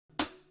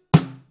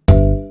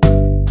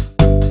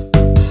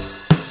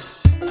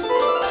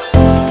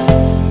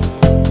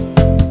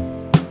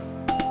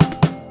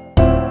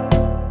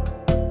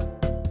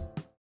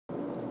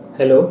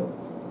Hello,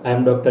 I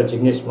am Dr.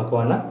 Jignesh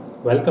Makwana.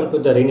 Welcome to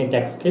the Rini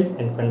Tech Skills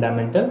and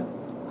Fundamental.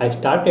 I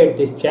started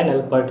this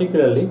channel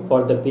particularly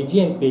for the PG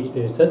and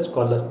PhD research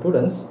scholar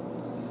students.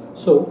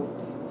 So,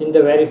 in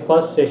the very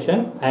first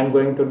session, I am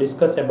going to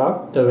discuss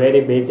about the very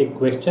basic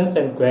questions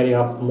and query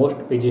of most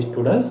PG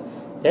students,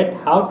 that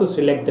how to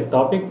select the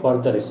topic for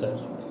the research.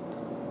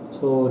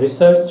 So,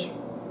 research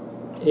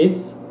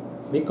is,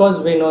 because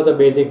we know the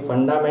basic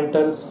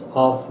fundamentals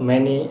of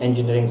many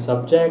engineering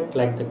subjects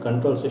like the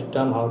control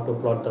system, how to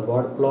plot the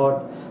word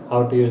plot,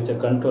 how to use the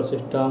control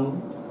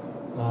system,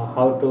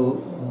 how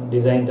to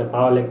design the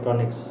power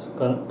electronics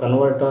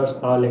converters,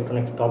 power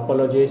electronics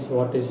topologies,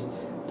 what is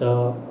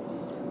the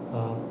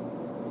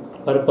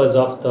purpose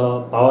of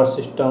the power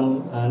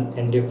system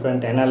and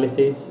different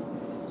analysis.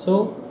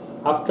 So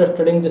after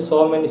studying the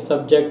so many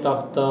subjects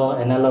of the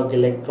analog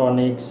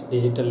electronics,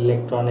 digital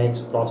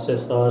electronics,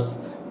 processors,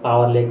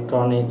 power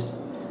electronics,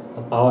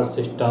 power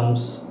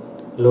systems,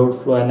 load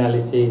flow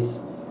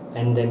analysis,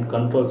 and then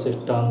control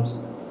systems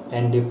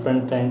and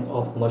different kind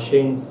of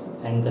machines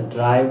and the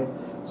drive.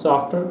 So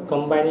after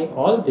combining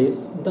all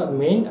this,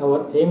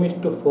 our aim is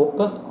to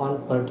focus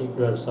on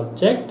particular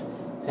subject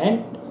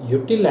and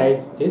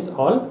utilize this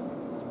all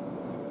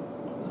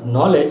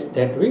knowledge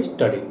that we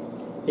study.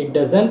 It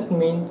doesn't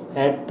mean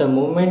at the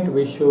moment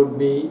we should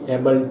be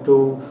able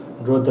to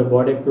draw the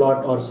body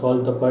plot or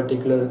solve the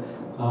particular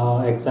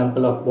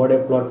example of body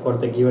plot for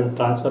the given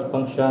transfer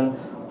function,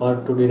 or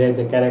to derive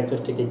the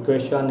characteristic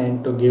equation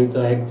and to give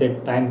the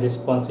exact time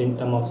response in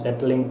terms of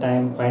settling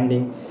time,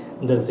 finding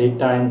the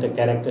zeta and the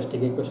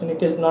characteristic equation.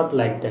 It is not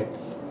like that.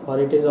 Or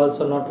it is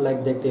also not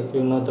like that if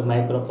you know the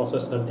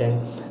microprocessor,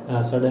 then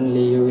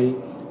suddenly you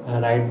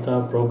will write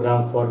the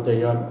program for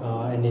your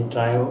any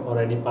drive or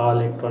any power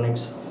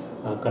electronics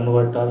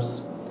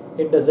converters.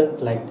 It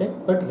doesn't like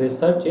that. But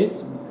research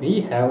is,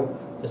 we have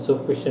the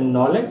sufficient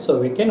knowledge, so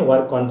we can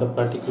work on the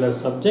particular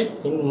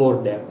subject in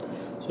more depth.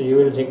 So you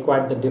will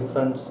require the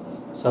different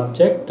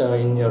subject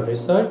in your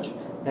research,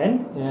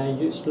 and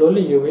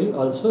you will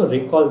also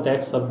recall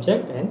that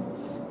subject, and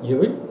you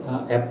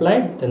will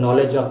apply the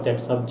knowledge of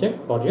that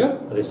subject for your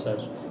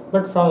research.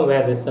 But from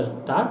where research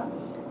start?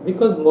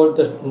 Because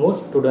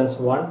most students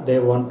want to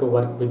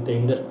work with the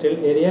industrial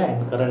area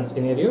and current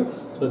scenario,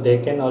 so they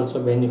can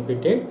also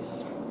benefit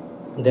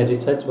the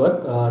research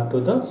work to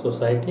the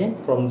society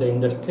and from the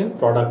industrial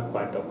product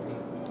point of view.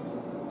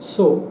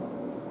 So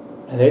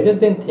rather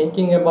than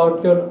thinking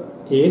about your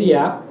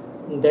area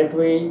that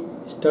we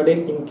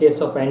studied in case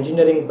of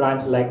engineering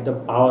branch like the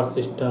power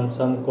system,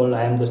 some call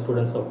I am the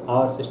students of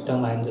power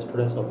system, I am the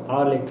students of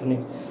power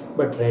electronics,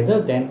 but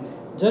rather than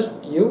just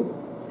you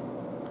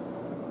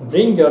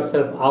bring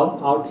yourself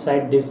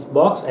outside this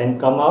box and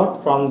come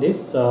out from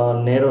this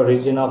narrow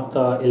region of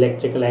the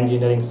electrical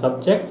engineering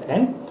subject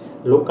and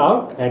look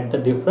out at the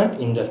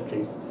different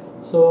industries.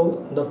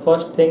 So the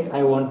first thing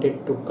I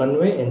wanted to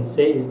convey and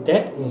say is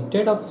that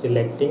instead of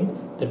selecting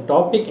the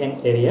topic and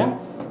area,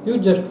 you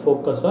just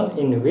focus on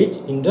in which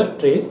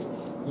industries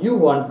you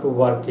want to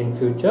work in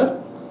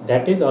future,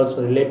 that is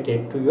also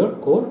related to your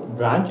core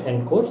branch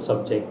and core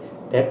subject.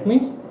 That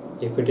means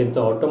if it is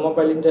the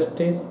automobile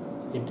industries,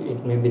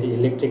 it may be the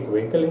electric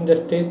vehicle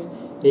industries,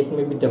 it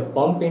may be the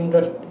pump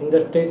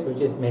industries which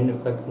is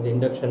manufacturing the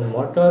induction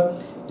motor,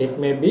 it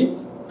may be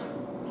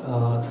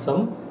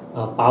some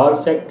power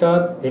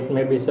sector, it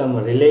may be some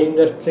relay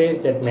industries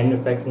that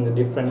manufacturing the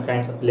different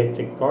kinds of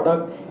electric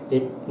product,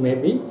 it may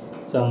be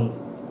some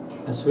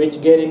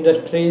switchgear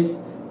industries.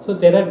 So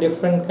there are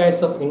different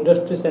kinds of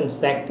industries and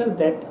sectors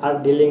that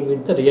are dealing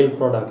with the real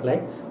product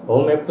like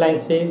home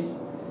appliances.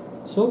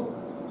 So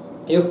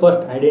you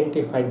first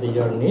identify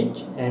your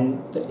niche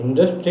and the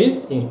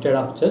industries instead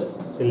of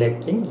just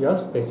selecting your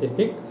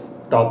specific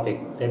topic.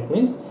 That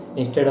means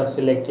instead of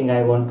selecting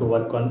I want to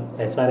work on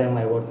SRM,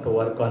 I want to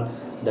work on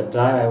the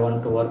drive, I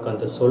want to work on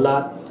the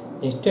solar,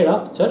 instead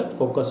of just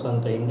focus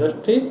on the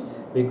industries,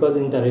 because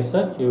in the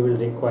research you will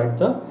require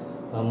the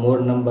more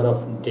number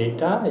of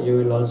data. You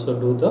will also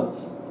do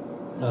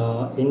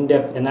the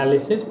in-depth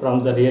analysis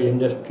from the real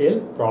industrial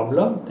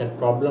problem. That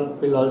problem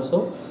will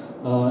also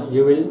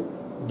you will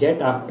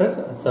get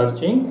after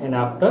searching and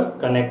after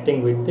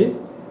connecting with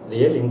these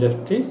real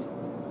industries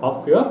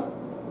of your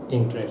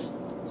interest.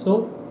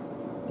 So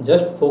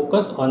just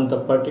focus on the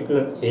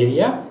particular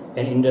area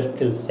and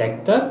industrial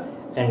sector,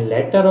 and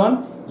later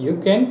on you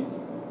can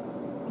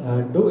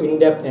do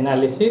in-depth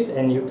analysis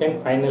and you can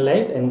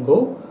finalize and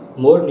go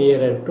more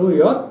nearer to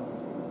your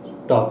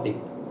topic.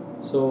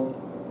 So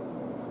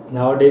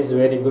nowadays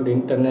very good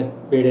internet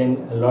speed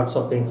and lots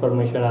of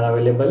information are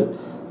available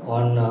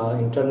on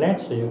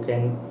internet, so you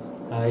can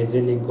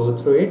easily go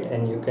through it,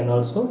 and you can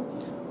also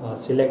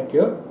select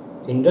your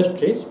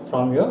industries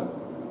from your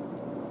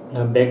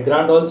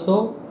background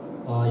also.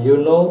 You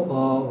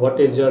know what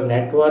is your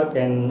network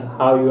and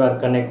how you are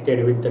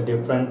connected with the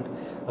different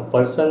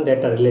person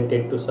that are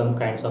related to some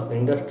kinds of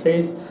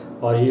industries,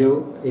 or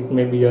it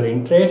may be your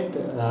interest,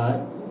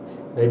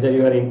 whether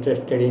you are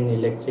interested in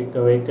electric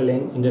vehicle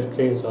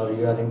industries or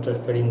you are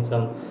interested in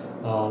some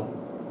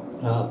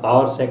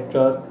power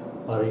sector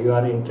or you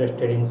are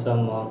interested in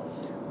some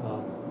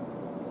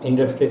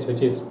industries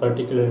which is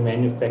particularly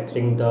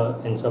manufacturing the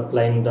and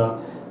supplying the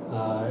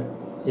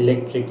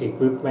electric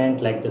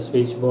equipment like the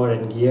switchboard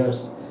and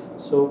gears.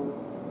 So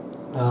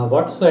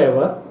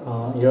whatsoever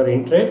your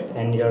interest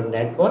and your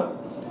network,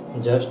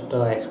 just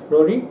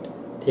explore it,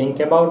 think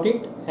about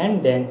it,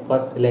 and then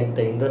first select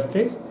the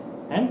industries,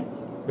 and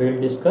we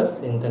will discuss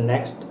in the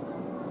next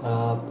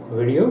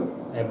video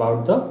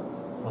about the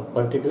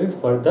particularly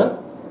further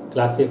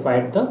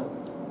classified the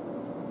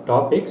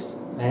topics,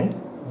 and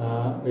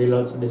we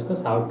will also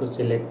discuss how to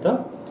select the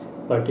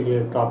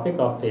particular topic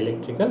of the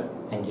electrical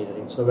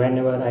engineering. So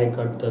whenever I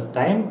got the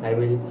time, I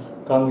will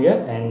come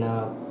here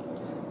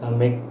and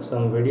make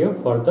some video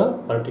for the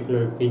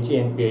particular PG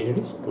and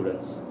PhD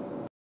students.